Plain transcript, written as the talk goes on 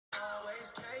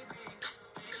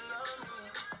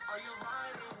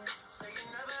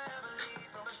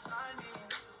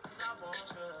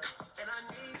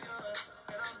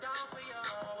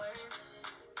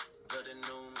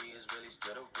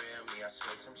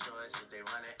Some choices, they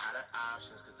running out of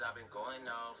options, cause I've been going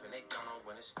off and they don't know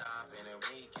when to stop. And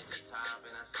when you get to the top,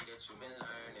 and I see that you've been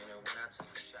learning, and when I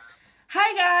take a shot.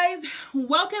 Hi guys,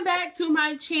 welcome back to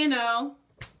my channel.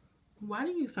 Why do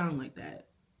you sound like that?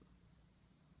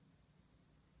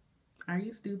 Are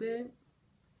you stupid?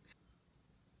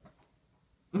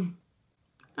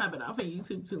 I've been off of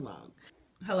YouTube too long.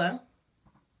 Hello?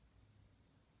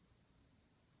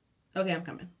 Okay, I'm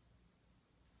coming.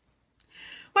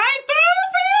 My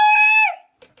food's here!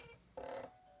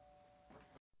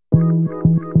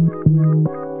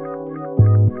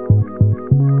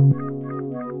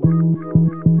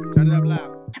 Turn it up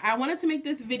loud. I wanted to make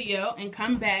this video and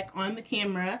come back on the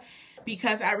camera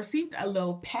because I received a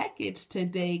little package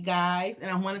today, guys, and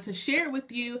I wanted to share it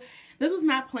with you. This was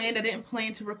not planned. I didn't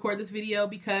plan to record this video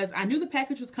because I knew the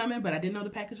package was coming, but I didn't know the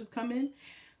package was coming.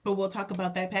 But we'll talk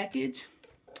about that package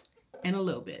in a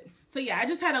little bit. So yeah, I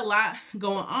just had a lot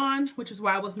going on, which is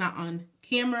why I was not on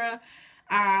camera.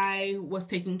 I was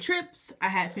taking trips. I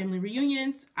had family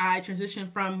reunions. I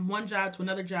transitioned from one job to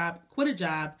another job, quit a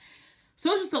job.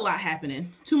 So it's just a lot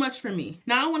happening. Too much for me.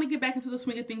 Now I want to get back into the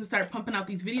swing of things and start pumping out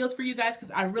these videos for you guys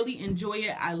because I really enjoy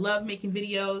it. I love making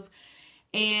videos.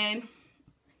 And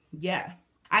yeah,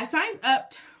 I signed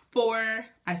up for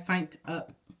the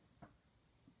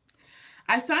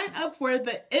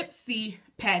Ipsy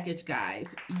package,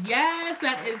 guys. Yes,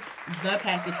 that is the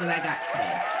package that I got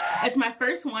today. It's my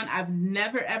first one. I've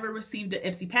never ever received an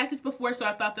Ipsy package before, so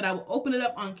I thought that I would open it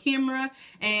up on camera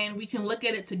and we can look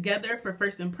at it together for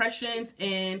first impressions,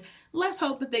 and let's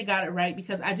hope that they got it right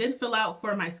because I did fill out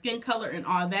for my skin color and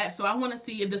all that, so I want to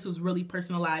see if this was really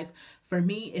personalized for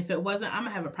me. If it wasn't, I'm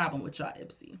gonna have a problem with y'all,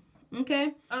 Ipsy.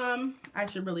 Okay? I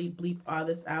should really bleep all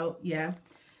this out. Yeah.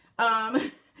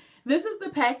 This is the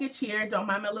package here. Don't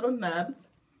mind my little nubs.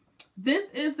 This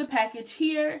is the package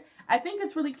here. I think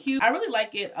it's really cute. I really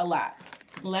like it a lot.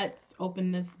 Let's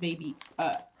open this baby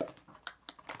up.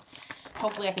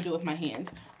 Hopefully I can do it with my hands.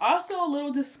 Also, a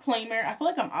little disclaimer. I feel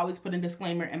like I'm always putting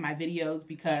disclaimer in my videos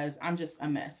because I'm just a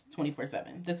mess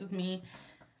 24/7. This is me.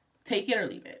 Take it or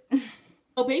leave it.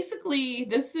 So basically,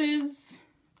 this is...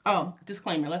 Oh,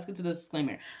 disclaimer. Let's get to the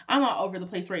disclaimer. I'm all over the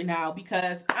place right now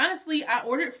because honestly, I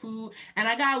ordered food and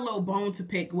I got a little bone to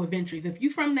pick with Ventries. If you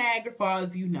from Niagara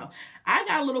Falls, you know. I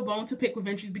got a little bone to pick with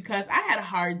Ventries because I had a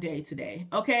hard day today,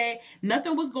 okay?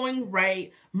 Nothing was going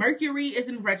right. Mercury is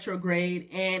in retrograde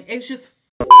and it's just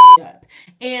up.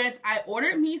 And I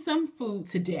ordered me some food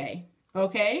today.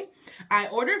 Okay, I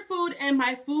ordered food and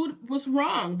my food was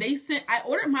wrong. I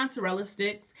ordered mozzarella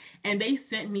sticks and they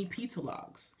sent me pizza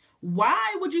logs.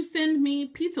 Why would you send me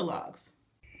pizza logs?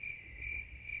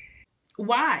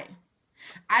 Why?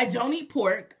 I don't eat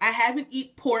pork. I haven't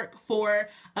eaten pork for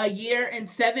a year and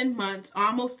 7 months,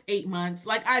 almost 8 months.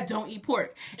 Like, I don't eat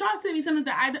pork. Y'all send me something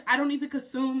that I don't even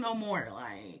consume no more.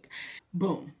 Like,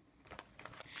 boom.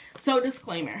 So,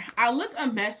 disclaimer. I look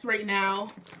a mess right now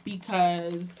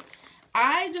because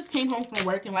I just came home from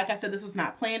work, and like I said, this was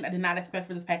not planned. I did not expect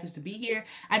for this package to be here.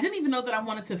 I didn't even know that I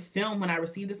wanted to film when I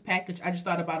received this package. I just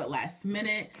thought about it last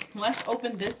minute. Let's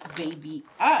open this baby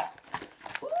up.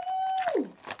 Woo!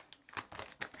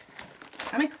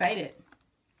 I'm excited.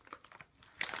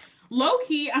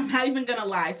 Low-key, I'm not even gonna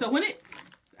lie. So when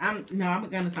I'm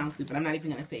gonna sound stupid. I'm not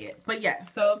even gonna say it. But yeah,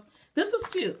 so this was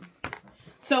cute.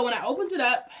 So when I opened it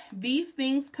up, these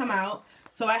things come out.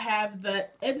 So I have the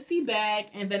Ipsy bag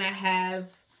and then I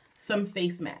have some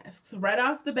face masks. Right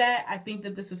off the bat, I think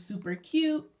that this is super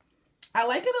cute. I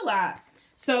like it a lot.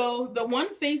 So the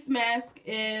one face mask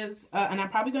is, and I'm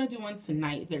probably going to do one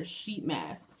tonight. They're sheet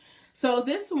masks. So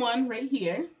this one right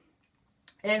here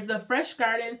is the Fresh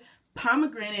Garden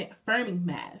Pomegranate Firming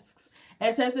Masks.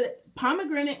 It says that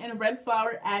pomegranate and red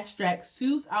flower extract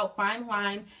soothes out fine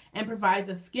line and provides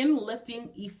a skin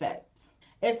lifting effect.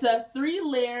 It's a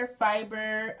 3-layer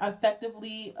fiber,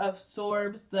 effectively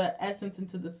absorbs the essence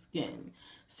into the skin.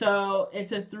 So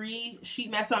it's a 3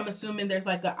 sheet mask. So I'm assuming there's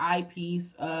like an eye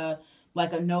piece,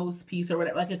 like a nose piece or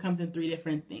whatever. Like it comes in 3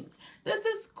 different things. This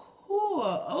is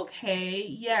cool. Okay.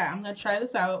 Yeah, I'm going to try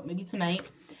this out maybe tonight.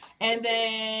 And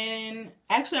then,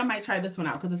 actually I might try this one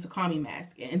out because it's a calming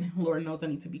mask. And Lord knows I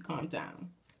need to be calmed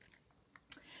down.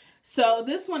 So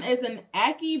this one is an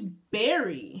Ackee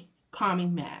Berry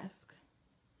calming mask.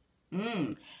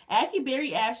 Ackee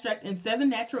Berry extract and 7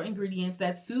 natural ingredients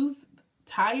that soothes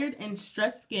tired and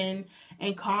stressed skin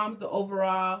and calms the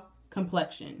overall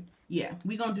complexion. Yeah,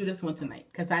 we gonna do this one tonight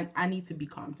because I need to be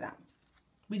calmed down.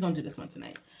 We gonna do this one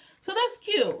tonight. So that's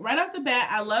cute. Right off the bat,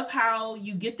 I love how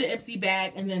you get the Ipsy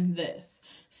bag and then this.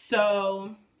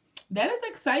 So that is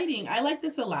exciting. I like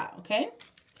this a lot, okay?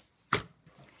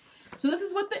 So this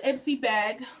is what the Ipsy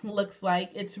bag looks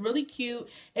like. It's really cute.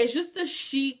 It's just a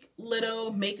chic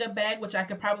little makeup bag, which I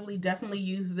could probably definitely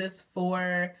use this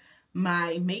for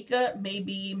my makeup,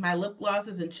 maybe my lip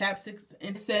glosses and chapsticks.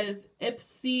 And it says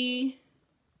Ipsy,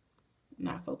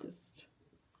 not focused.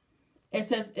 It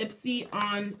says Ipsy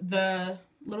on the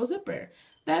little zipper.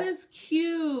 That is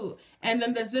cute. And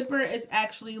then the zipper is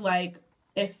actually like,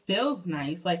 it feels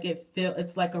nice. Like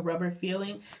it's like a rubber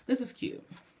feeling. This is cute.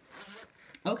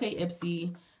 Okay,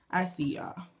 Ipsy, I see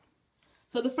y'all.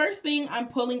 So the first thing I'm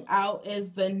pulling out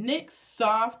is the NYX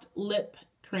Soft Lip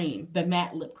Cream, the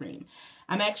matte lip cream.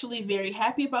 I'm actually very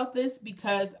happy about this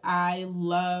because I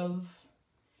love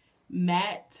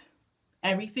matte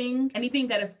everything. Anything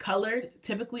that is colored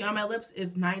typically on my lips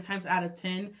is 9 times out of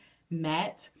 10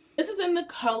 matte. This is in the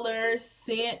color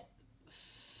Sao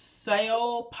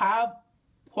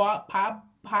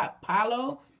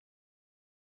Palo.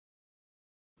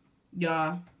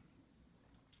 Y'all,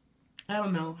 I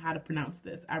don't know how to pronounce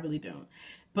this. I really don't.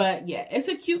 But yeah, it's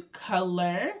a cute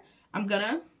color. I'm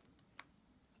gonna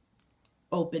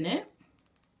open it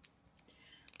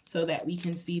so that we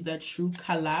can see the true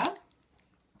color.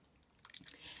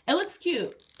 It looks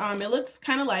cute. It looks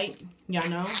kind of light. Y'all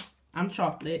know I'm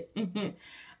chocolate. But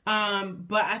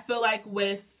I feel like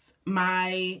with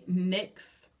my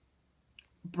NYX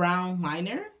brown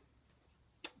liner,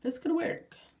 this could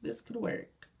work. This could work.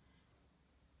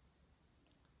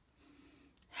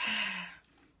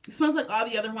 It smells like all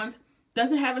the other ones.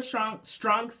 Doesn't have a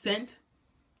strong scent,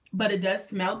 but it does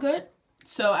smell good.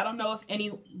 So I don't know if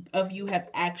any of you have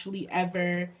actually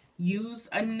ever used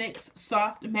a NYX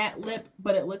soft matte lip,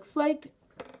 but it looks like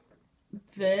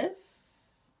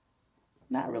this.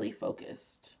 Not really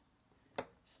focused.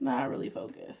 It's not really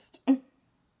focused.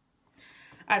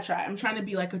 I try. I'm trying to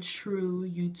be like a true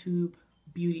YouTube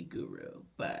beauty guru,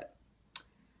 but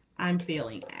I'm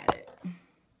failing at it.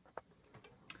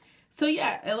 So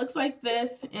yeah, it looks like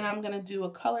this, and I'm going to do a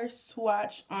color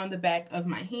swatch on the back of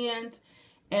my hand,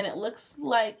 and it looks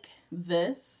like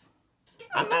this.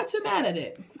 I'm not too mad at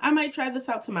it. I might try this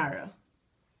out tomorrow.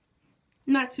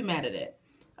 Not too mad at it.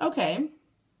 Okay.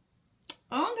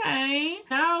 Okay.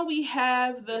 Now we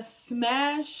have the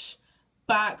Smashbox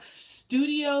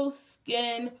Studio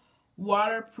Skin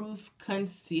Waterproof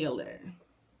Concealer.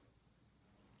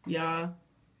 Y'all.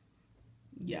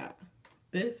 Yeah.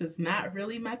 This is not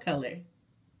really my color.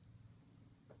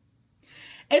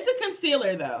 It's a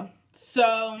concealer though.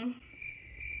 So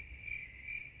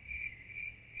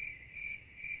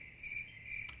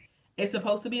it's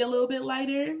supposed to be a little bit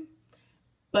lighter,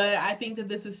 but I think that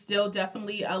this is still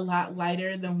definitely a lot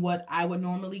lighter than what I would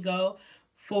normally go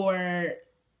for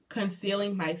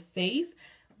concealing my face.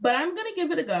 But I'm going to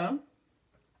give it a go.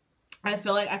 I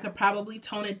feel like I could probably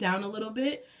tone it down a little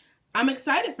bit. I'm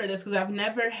excited for this because I've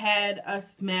never had a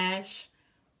Smashbox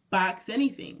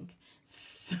anything.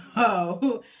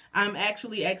 So I'm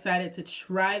actually excited to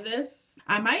try this.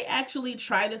 I might actually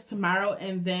try this tomorrow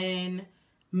and then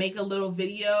make a little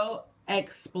video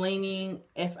explaining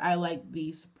if I like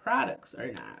these products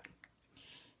or not.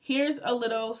 Here's a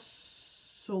little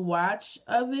swatch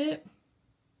of it.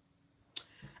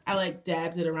 I like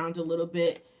dabbed it around a little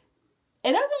bit.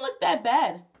 It doesn't look that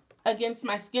bad against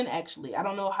my skin, actually. I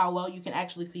don't know how well you can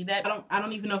actually see that. I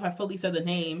don't even know if I fully said the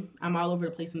name. I'm all over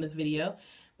the place in this video.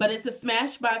 But it's the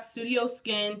Smashbox Studio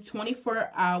Skin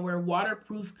 24-Hour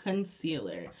Waterproof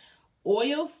Concealer.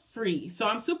 Oil-free. So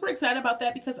I'm super excited about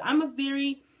that because I'm a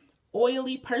very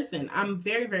oily person. I'm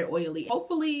very, very oily.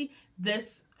 Hopefully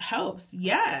this helps.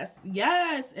 Yes.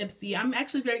 Yes, Ipsy. I'm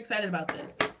actually very excited about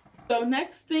this. So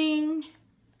next thing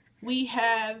we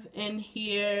have in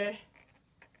here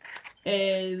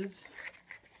is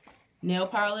nail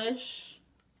polish.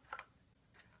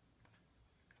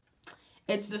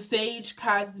 It's the Sage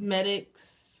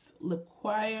Cosmetics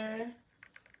Liqueur,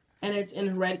 and it's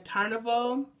in Red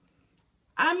Carnival.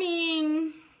 I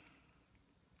mean,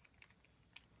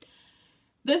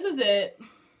 this is it.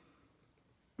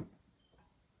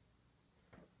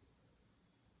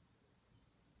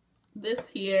 This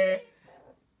here,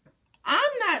 I'm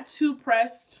not too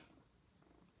pressed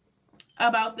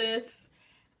about this.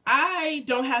 I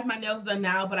don't have my nails done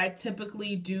now, but I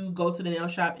typically do go to the nail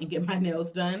shop and get my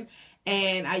nails done,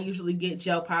 and I usually get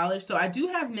gel polish. So I do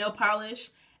have nail polish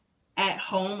at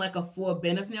home, like a full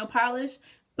bin of nail polish,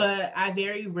 but I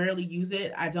very rarely use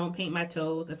it. I don't paint my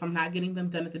toes. If I'm not getting them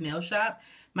done at the nail shop,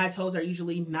 my toes are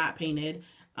usually not painted.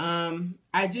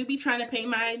 I do be trying to paint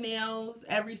my nails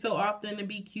every so often to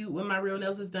be cute when my real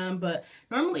nails is done, but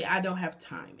normally I don't have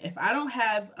time. If I don't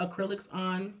have acrylics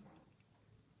on,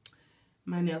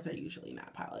 my nails are usually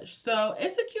not polished. So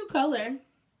it's a cute color.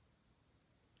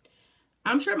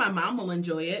 I'm sure my mom will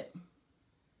enjoy it.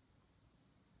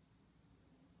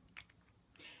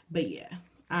 But yeah,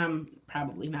 I'm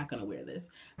probably not going to wear this.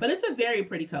 But it's a very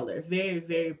pretty color. Very,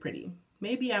 very pretty.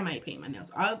 Maybe I might paint my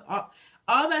nails.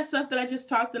 All that stuff that I just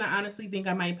talked, and I honestly think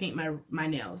I might paint my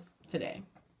nails today.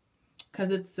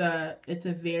 Because it's a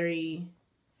very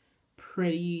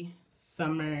pretty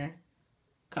summer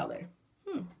color.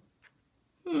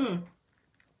 I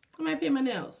might paint my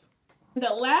nails.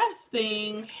 The last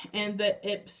thing in the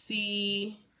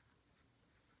Ipsy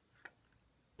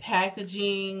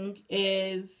packaging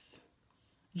is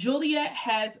Juliet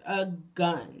has a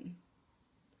gun.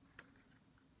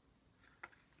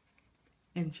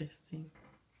 Interesting.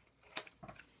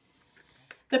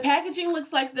 The packaging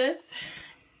looks like this.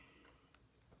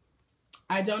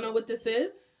 I don't know what this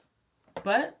is,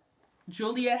 but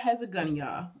Juliet has a gun,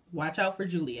 y'all. Watch out for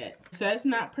Juliet. It says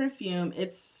not perfume,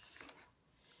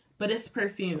 but it's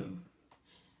perfume.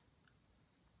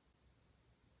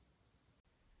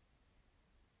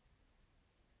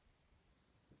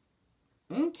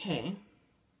 Okay.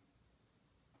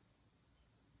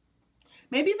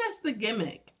 Maybe that's the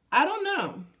gimmick. I don't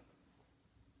know.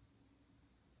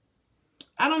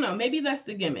 Maybe that's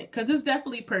the gimmick, because it's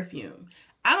definitely perfume.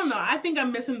 I don't know. I think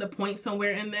I'm missing the point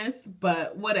somewhere in this,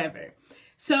 but whatever.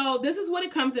 So this is what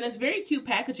it comes in. It's very cute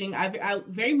packaging. I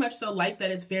very much so like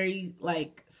that it's very,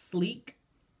 like, sleek.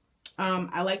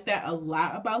 I like that a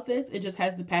lot about this. It just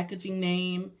has the packaging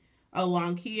name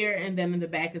along here, and then in the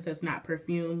back it says not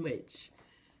perfume, which...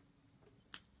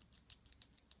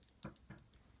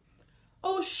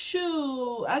 Oh,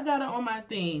 shoot. I got it on my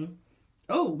thing.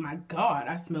 Oh, my God.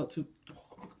 I smell too...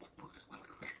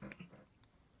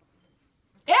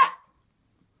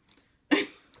 Yeah!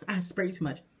 I spray too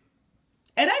much.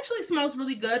 It actually smells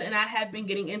really good, and I have been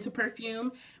getting into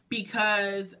perfume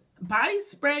because body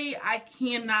spray, I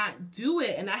cannot do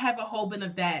it, and I have a whole bin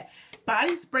of that.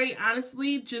 Body spray,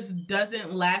 honestly, just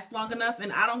doesn't last long enough,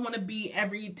 and I don't want to be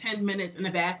every 10 minutes in the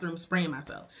bathroom spraying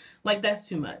myself. Like, that's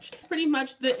too much. Pretty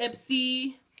much the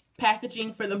Ipsy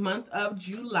packaging for the month of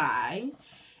July.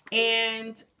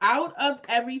 And out of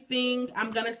everything, I'm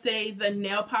going to say the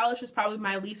nail polish is probably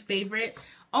my least favorite.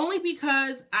 Only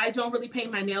because I don't really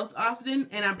paint my nails often,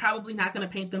 and I'm probably not going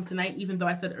to paint them tonight, even though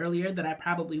I said earlier that I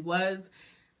probably was.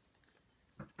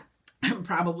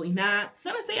 Probably not.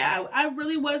 I'm gonna say I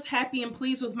really was happy and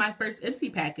pleased with my first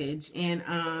Ipsy package, and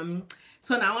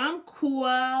so now I'm cool,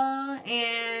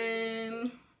 and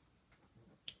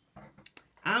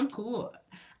I'm cool.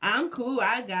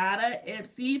 I got a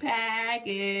Ipsy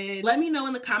package. Let me know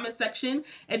in the comment section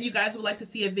if you guys would like to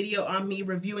see a video on me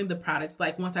reviewing the products,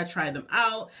 like once I try them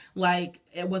out, like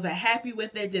was I happy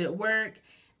with it, did it work?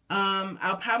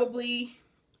 I'll probably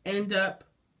end up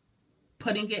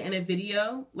putting it in a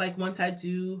video, like once I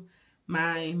do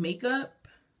my makeup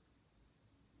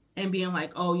and being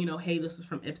like, oh, you know, hey, this is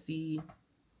from Ipsy.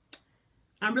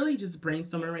 I'm really just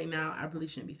brainstorming right now. I really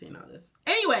shouldn't be saying all this.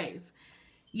 Anyways,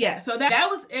 yeah, so that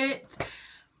was it.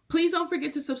 Please don't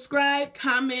forget to subscribe,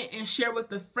 comment, and share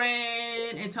with a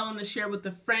friend, and tell them to share with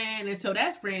a friend, and tell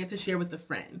that friend to share with a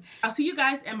friend. I'll see you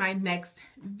guys in my next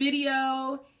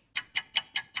video.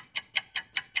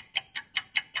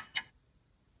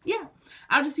 Yeah.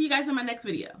 I'll just see you guys in my next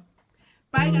video.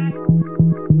 Bye,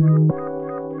 guys.